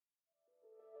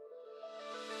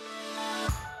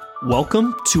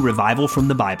Welcome to Revival from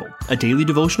the Bible, a daily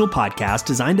devotional podcast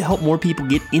designed to help more people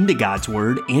get into God's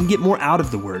Word and get more out of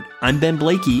the Word. I'm Ben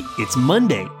Blakey. It's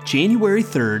Monday, January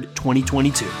 3rd,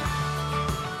 2022.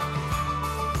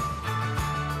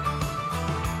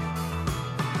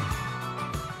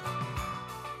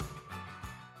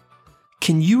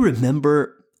 Can you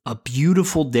remember a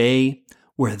beautiful day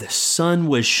where the sun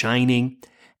was shining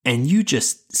and you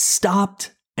just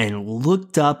stopped and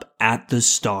looked up at the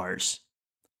stars?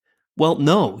 Well,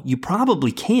 no, you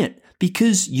probably can't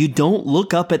because you don't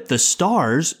look up at the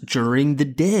stars during the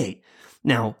day.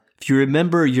 Now, if you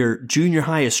remember your junior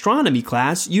high astronomy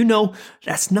class, you know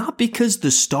that's not because the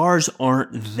stars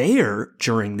aren't there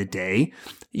during the day.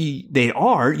 They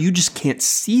are, you just can't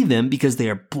see them because they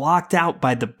are blocked out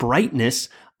by the brightness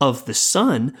of the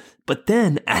sun. But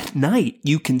then at night,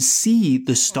 you can see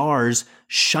the stars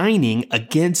shining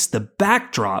against the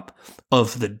backdrop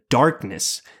of the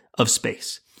darkness of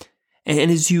space.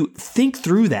 And as you think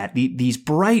through that, these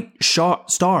bright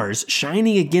stars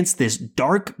shining against this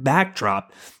dark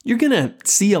backdrop, you're going to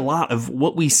see a lot of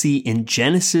what we see in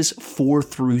Genesis 4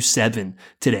 through 7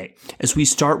 today, as we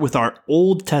start with our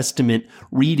Old Testament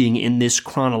reading in this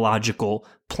chronological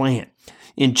plan.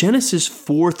 In Genesis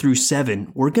 4 through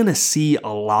 7, we're going to see a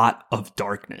lot of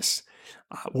darkness.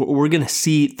 We're going to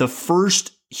see the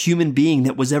first human being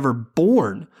that was ever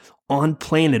born on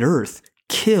planet Earth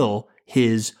kill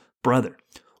his brother.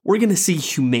 We're going to see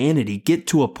humanity get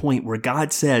to a point where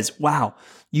God says, wow,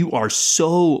 you are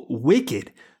so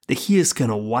wicked that he is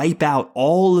going to wipe out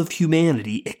all of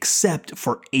humanity except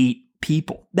for 8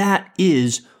 people. That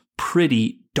is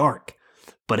pretty dark.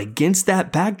 But against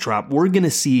that backdrop, we're going to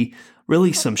see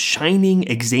really some shining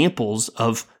examples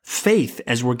of faith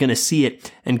as we're going to see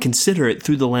it and consider it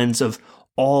through the lens of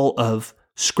all of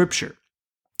Scripture.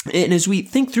 And as we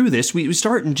think through this, we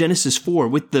start in Genesis 4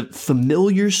 with the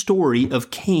familiar story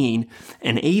of Cain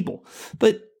and Abel.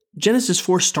 But Genesis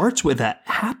 4 starts with a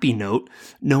happy note,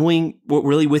 knowing what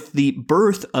really with the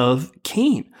birth of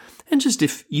Cain. And just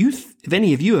if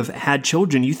any of you have had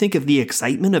children, you think of the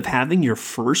excitement of having your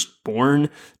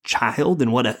firstborn child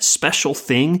and what a special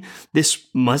thing this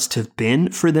must have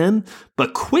been for them.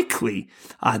 But quickly,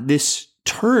 this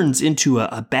turns into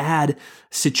a bad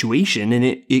situation, and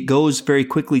it goes very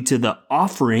quickly to the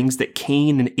offerings that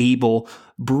Cain and Abel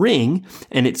bring.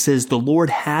 And it says the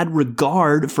Lord had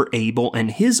regard for Abel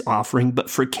and his offering, but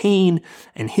for Cain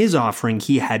and his offering,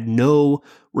 he had no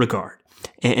regard.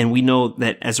 And we know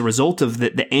that as a result of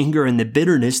the anger and the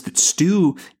bitterness that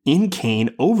stew in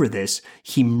Cain over this,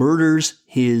 he murders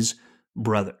his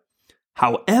brother.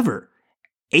 However,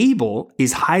 Abel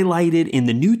is highlighted in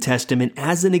the New Testament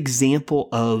as an example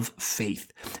of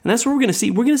faith. And that's what we're going to see.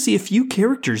 We're going to see a few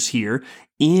characters here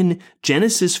in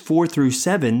Genesis 4 through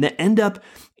 7 that end up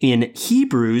in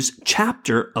Hebrews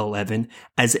chapter 11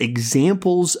 as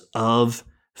examples of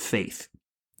faith.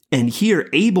 And here,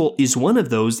 Abel is one of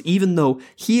those, even though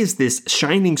he is this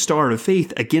shining star of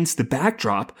faith against the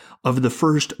backdrop of the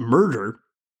first murder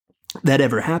that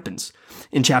ever happens.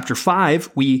 In chapter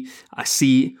 5, we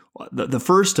see the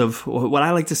first of what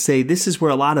I like to say, this is where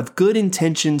a lot of good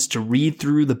intentions to read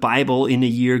through the Bible in a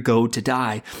year go to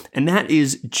die, and that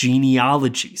is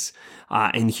genealogies.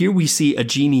 And here we see a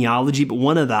genealogy, but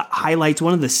one of the highlights,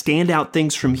 one of the standout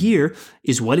things from here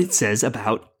is what it says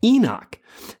about Enoch.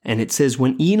 And it says,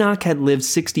 when Enoch had lived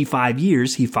 65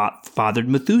 years, he fathered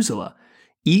Methuselah.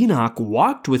 Enoch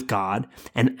walked with God,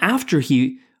 and after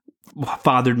he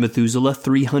fathered Methuselah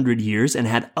 300 years and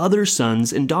had other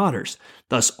sons and daughters.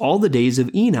 Thus, all the days of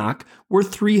Enoch were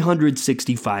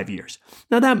 365 years.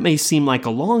 Now, that may seem like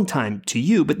a long time to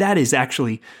you, but that is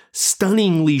actually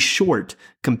stunningly short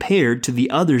compared to the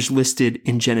others listed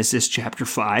in Genesis chapter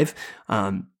 5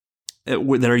 that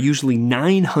are usually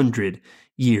 900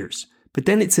 years. But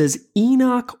then it says,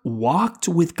 Enoch walked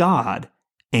with God,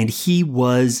 and he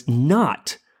was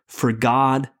not, for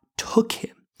God took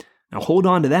him. Now hold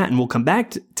on to that and we'll come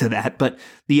back to that, but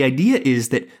the idea is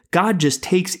that God just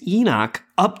takes Enoch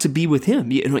up to be with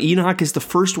him. You know, Enoch is the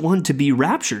first one to be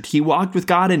raptured. He walked with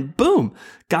God and boom,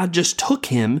 God just took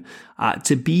him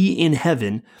to be in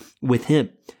heaven with him.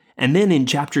 And then in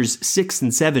chapters 6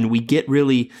 and 7, we get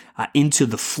really into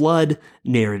the flood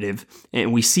narrative,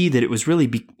 and we see that it was really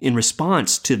in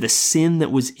response to the sin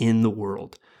that was in the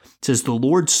world. It says, the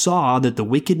Lord saw that the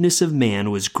wickedness of man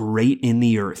was great in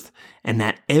the earth, and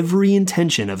that every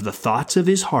intention of the thoughts of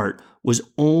his heart was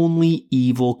only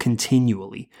evil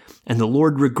continually. And the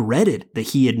Lord regretted that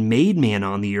he had made man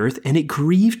on the earth, and it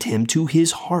grieved him to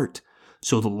his heart.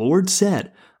 So the Lord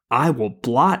said, I will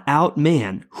blot out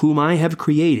man, whom I have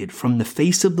created from the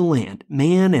face of the land,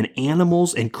 man and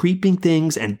animals and creeping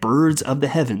things and birds of the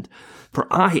heavens, for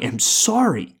I am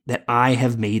sorry that I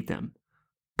have made them.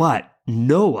 But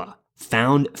Noah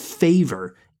found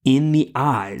favor in the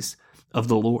eyes of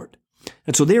the Lord.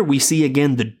 And so there we see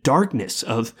again the darkness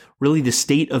of really the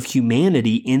state of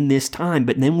humanity in this time,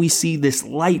 but then we see this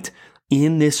light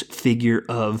in this figure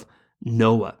of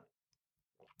Noah.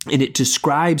 And it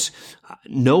describes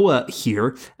Noah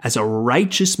here as a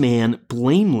righteous man,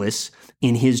 blameless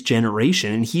in his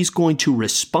generation. And he's going to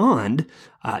respond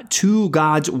to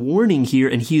God's warning here,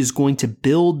 and he is going to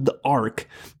build the ark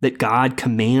that God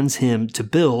commands him to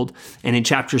build. And in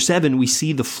chapter 7, we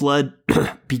see the flood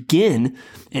begin,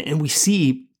 and we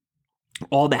see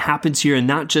all that happens here, and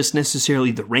not just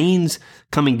necessarily the rains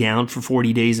coming down for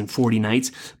 40 days and 40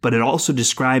 nights, but it also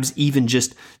describes even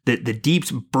just the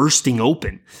deeps bursting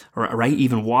open, right?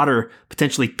 Even water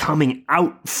potentially coming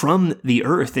out from the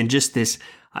earth, and just this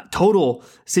total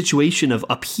situation of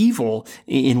upheaval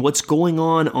in what's going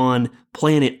on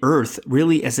planet Earth,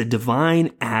 really as a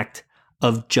divine act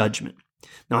of judgment.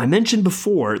 Now, I mentioned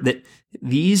before that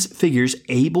these figures,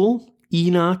 Abel,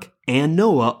 Enoch, and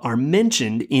Noah, are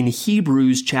mentioned in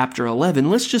Hebrews chapter 11.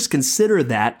 Let's just consider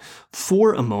that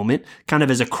for a moment, kind of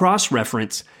as a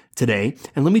cross-reference today.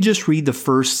 And let me just read the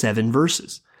first 7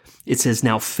 verses. It says,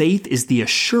 "Now faith is the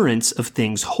assurance of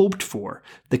things hoped for,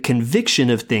 the conviction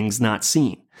of things not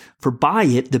seen. For by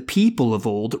it the people of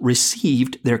old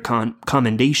received their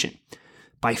commendation.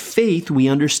 By faith we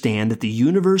understand that the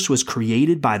universe was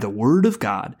created by the word of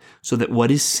God, so that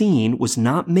what is seen was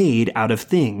not made out of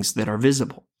things that are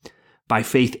visible. By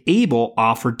faith Abel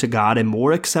offered to God a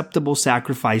more acceptable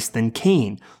sacrifice than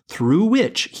Cain, through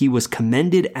which he was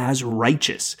commended as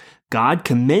righteous, God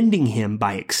commending him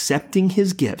by accepting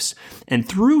his gifts, and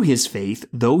through his faith,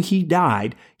 though he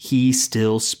died, he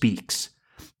still speaks.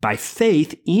 By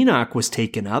faith Enoch was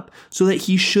taken up so that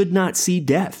he should not see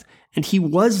death, and he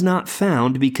was not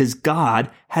found because God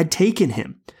had taken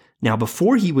him. Now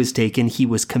before he was taken, he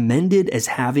was commended as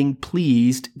having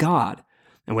pleased God.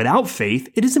 And without faith,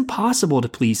 it is impossible to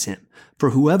please him. For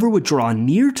whoever would draw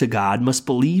near to God must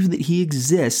believe that he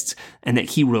exists and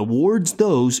that he rewards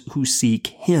those who seek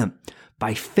him.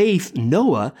 By faith,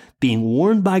 Noah, being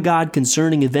warned by God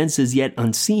concerning events as yet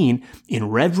unseen, in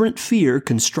reverent fear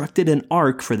constructed an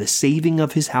ark for the saving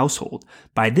of his household.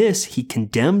 By this, he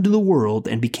condemned the world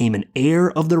and became an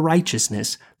heir of the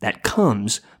righteousness that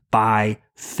comes by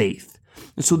faith."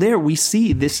 And so there we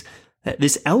see this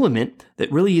element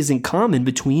that really is in common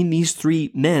between these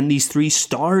three men, these three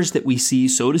stars that we see,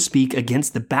 so to speak,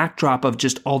 against the backdrop of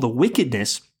just all the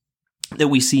wickedness that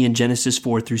we see in Genesis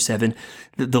 4 through 7.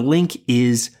 The link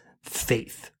is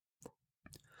faith.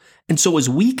 And so as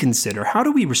we consider, how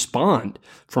do we respond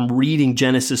from reading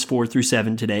Genesis 4 through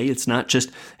 7 today? It's not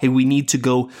just, hey, we need to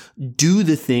go do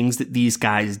the things that these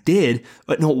guys did,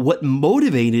 but no, what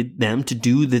motivated them to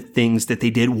do the things that they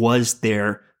did was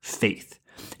their faith.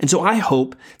 And so I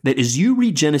hope that as you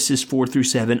read Genesis 4 through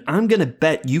 7, I'm going to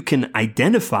bet you can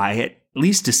identify it, at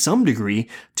least to some degree,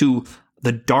 to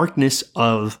the darkness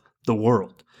of the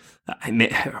world.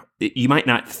 You might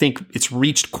not think it's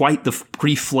reached quite the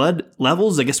pre-flood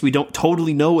levels. I guess we don't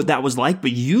totally know what that was like,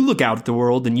 but you look out at the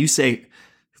world and you say,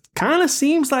 kind of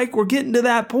seems like we're getting to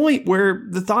that point where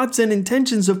the thoughts and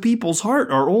intentions of people's heart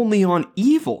are only on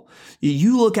evil.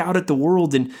 You look out at the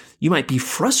world and you might be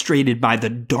frustrated by the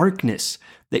darkness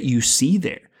that you see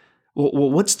there.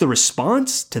 Well, what's the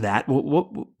response to that?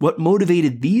 What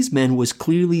motivated these men was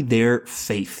clearly their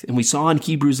faith. And we saw in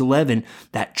Hebrews 11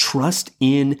 that trust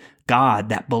in God,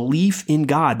 that belief in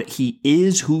God, that he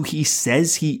is who he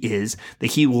says he is,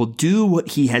 that he will do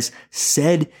what he has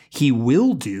said he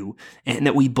will do, and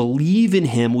that we believe in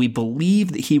him. We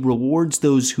believe that he rewards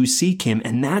those who seek him.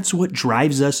 And that's what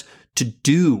drives us to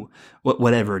do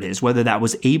whatever it is, whether that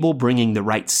was Abel bringing the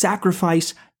right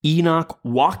sacrifice, Enoch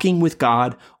walking with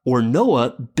God, or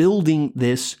Noah building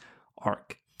this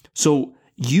ark. So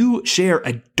you share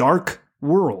a dark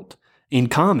world in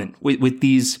common with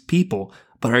these people,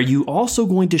 but are you also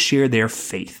going to share their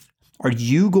faith? Are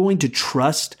you going to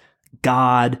trust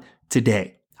God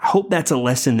today? I hope that's a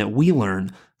lesson that we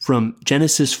learn from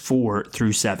Genesis 4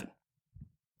 through 7.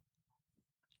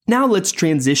 Now let's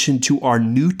transition to our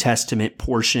New Testament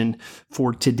portion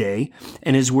for today.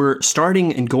 And as we're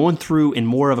starting and going through in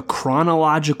more of a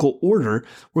chronological order,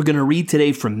 we're going to read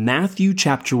today from Matthew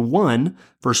chapter 1,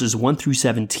 verses 1 through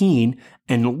 17,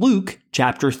 and Luke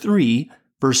chapter 3,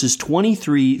 verses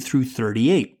 23 through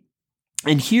 38.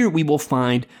 And here we will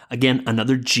find, again,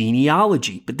 another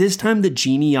genealogy, but this time the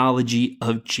genealogy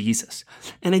of Jesus.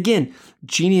 And again,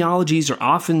 genealogies are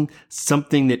often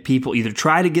something that people either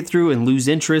try to get through and lose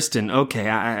interest and, okay,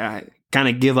 I kind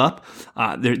of give up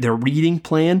their reading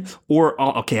plan, or,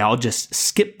 okay, I'll just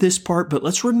skip this part. But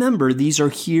let's remember, these are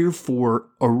here for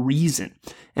a reason.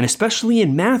 And especially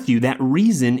in Matthew, that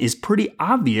reason is pretty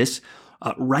obvious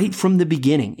right from the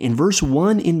beginning. In verse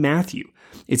 1 in Matthew,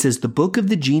 it says, the book of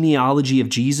the genealogy of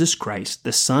Jesus Christ,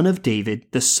 the son of David,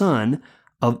 the son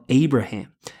of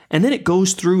Abraham. And then it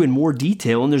goes through in more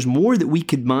detail, and there's more that we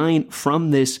could mine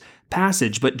from this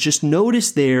passage, but just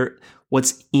notice there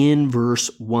what's in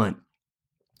verse 1.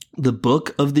 The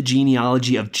book of the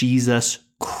genealogy of Jesus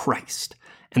Christ.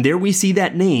 And there we see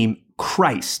that name,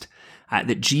 Christ,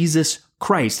 that Jesus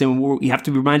Christ. And we have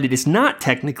to be reminded it's not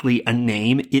technically a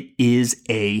name, it is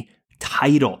a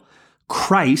title.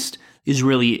 Christ is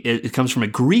really, it comes from a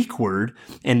Greek word,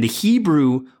 and the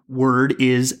Hebrew word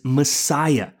is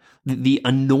Messiah, the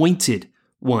anointed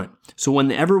one. So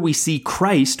whenever we see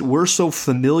Christ, we're so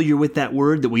familiar with that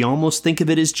word that we almost think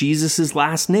of it as Jesus'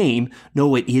 last name.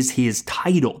 No, it is his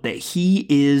title, that he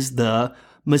is the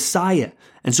Messiah.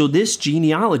 And so this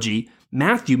genealogy,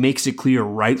 Matthew makes it clear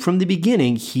right from the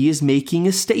beginning, he is making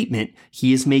a statement.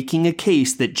 He is making a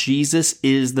case that Jesus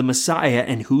is the Messiah.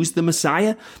 And who's the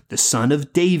Messiah? The son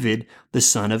of David, the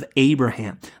son of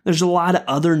Abraham. There's a lot of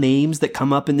other names that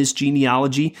come up in this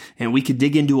genealogy, and we could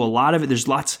dig into a lot of it. There's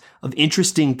lots of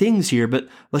interesting things here, but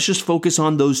let's just focus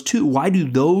on those two. Why do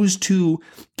those two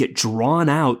get drawn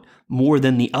out more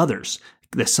than the others?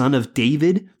 The son of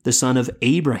David, the son of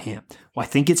Abraham. Well, I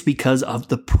think it's because of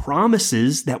the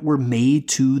promises that were made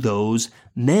to those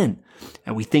men.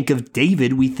 And we think of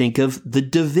David, we think of the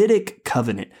Davidic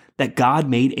covenant, that God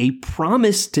made a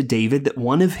promise to David that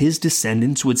one of his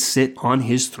descendants would sit on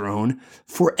his throne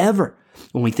forever.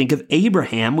 When we think of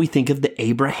Abraham, we think of the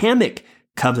Abrahamic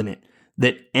covenant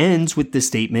that ends with the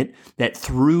statement that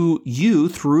through you,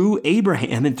 through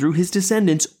Abraham and through his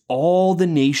descendants, all the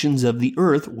nations of the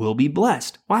earth will be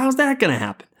blessed. Well, how's that going to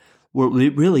happen? Well,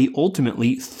 really,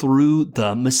 ultimately, through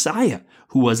the Messiah,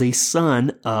 who was a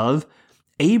son of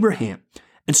Abraham.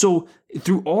 And so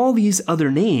through all these other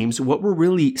names, what we're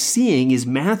really seeing is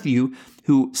Matthew,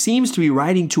 who seems to be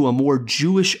writing to a more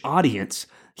Jewish audience.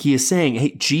 He is saying,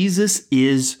 hey, Jesus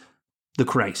is the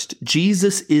Christ.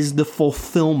 Jesus is the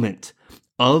fulfillment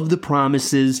of the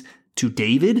promises to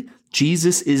David.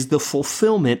 Jesus is the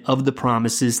fulfillment of the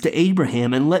promises to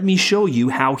Abraham. And let me show you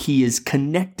how he is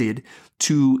connected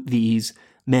to these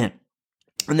men.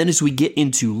 And then as we get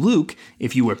into Luke,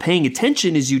 if you were paying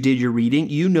attention as you did your reading,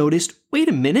 you noticed, wait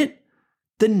a minute,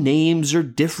 the names are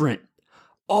different.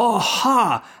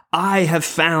 Aha! I have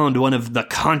found one of the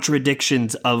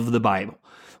contradictions of the Bible.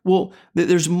 Well,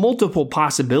 there's multiple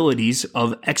possibilities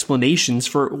of explanations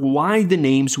for why the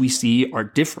names we see are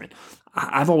different.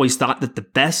 I've always thought that the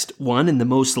best one and the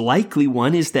most likely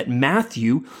one is that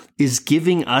Matthew is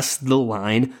giving us the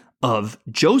line of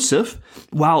Joseph,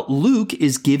 while Luke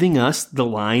is giving us the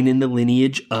line in the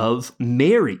lineage of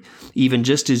Mary. Even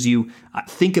just as you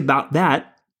think about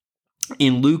that,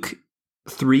 in Luke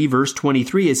 3, verse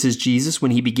 23, it says, Jesus, when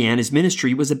he began his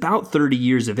ministry, was about 30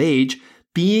 years of age,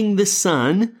 being the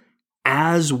son,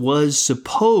 as was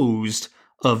supposed,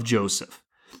 of Joseph.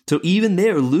 So even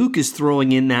there, Luke is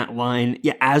throwing in that line,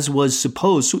 as was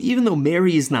supposed. So even though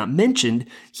Mary is not mentioned,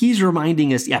 he's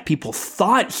reminding us, people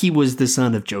thought he was the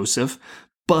son of Joseph,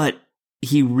 but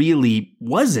he really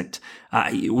wasn't.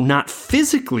 Not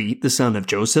physically the son of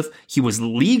Joseph. He was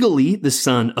legally the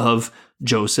son of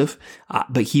Joseph,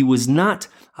 but he was not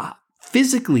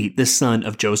physically the son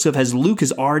of Joseph, as Luke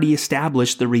has already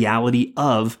established the reality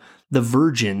of the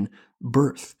virgin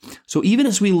birth. So even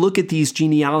as we look at these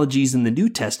genealogies in the New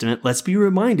Testament, let's be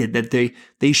reminded that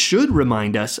they should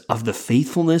remind us of the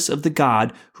faithfulness of the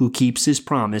God who keeps his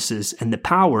promises and the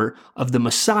power of the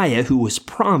Messiah who was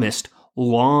promised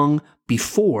long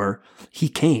before he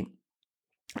came.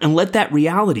 And let that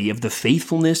reality of the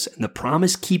faithfulness and the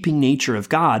promise-keeping nature of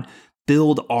God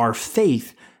build our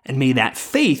faith, and may that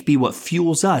faith be what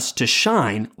fuels us to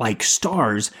shine like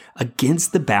stars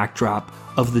against the backdrop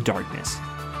of the darkness.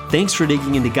 Thanks for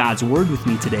digging into God's Word with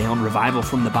me today on Revival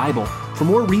from the Bible. For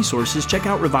more resources, check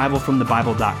out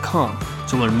revivalfromthebible.com.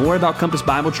 To learn more about Compass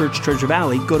Bible Church, Treasure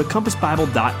Valley, go to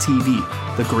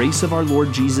compassbible.tv. The grace of our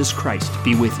Lord Jesus Christ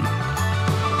be with you.